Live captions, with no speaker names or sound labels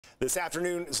This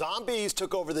afternoon, zombies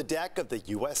took over the deck of the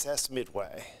USS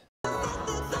Midway.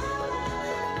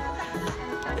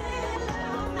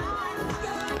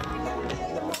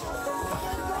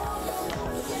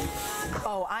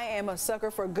 Oh, I am a sucker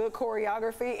for good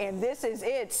choreography, and this is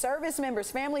it. Service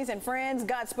members, families, and friends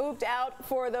got spooked out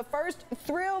for the first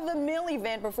Thrill the Mill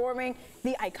event, performing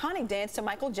the iconic dance to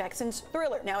Michael Jackson's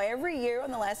Thriller. Now, every year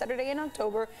on the last Saturday in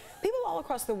October, people all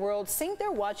across the world sync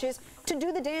their watches to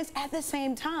do the dance at the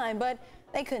same time, but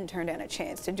they couldn't turn down a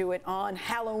chance to do it on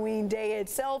Halloween Day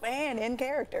itself and in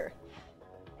character.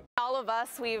 All of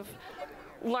us, we've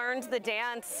learned the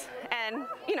dance, and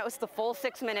you know, it's the full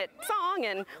 6-minute song,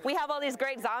 and we have all these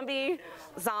great zombie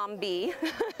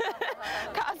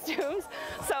costumes.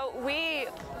 So we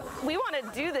want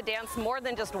to do the dance more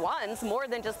than just once, more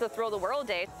than just the Thrill the World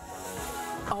Day.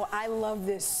 Oh, I love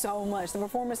this so much. The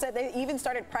performers said they even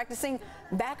started practicing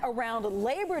back around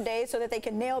Labor Day so that they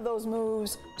can nail those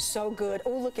moves so good.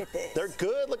 Oh, look at this. They're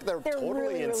good. Look, they're totally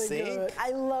really, in really sync. good. I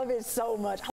love it so much.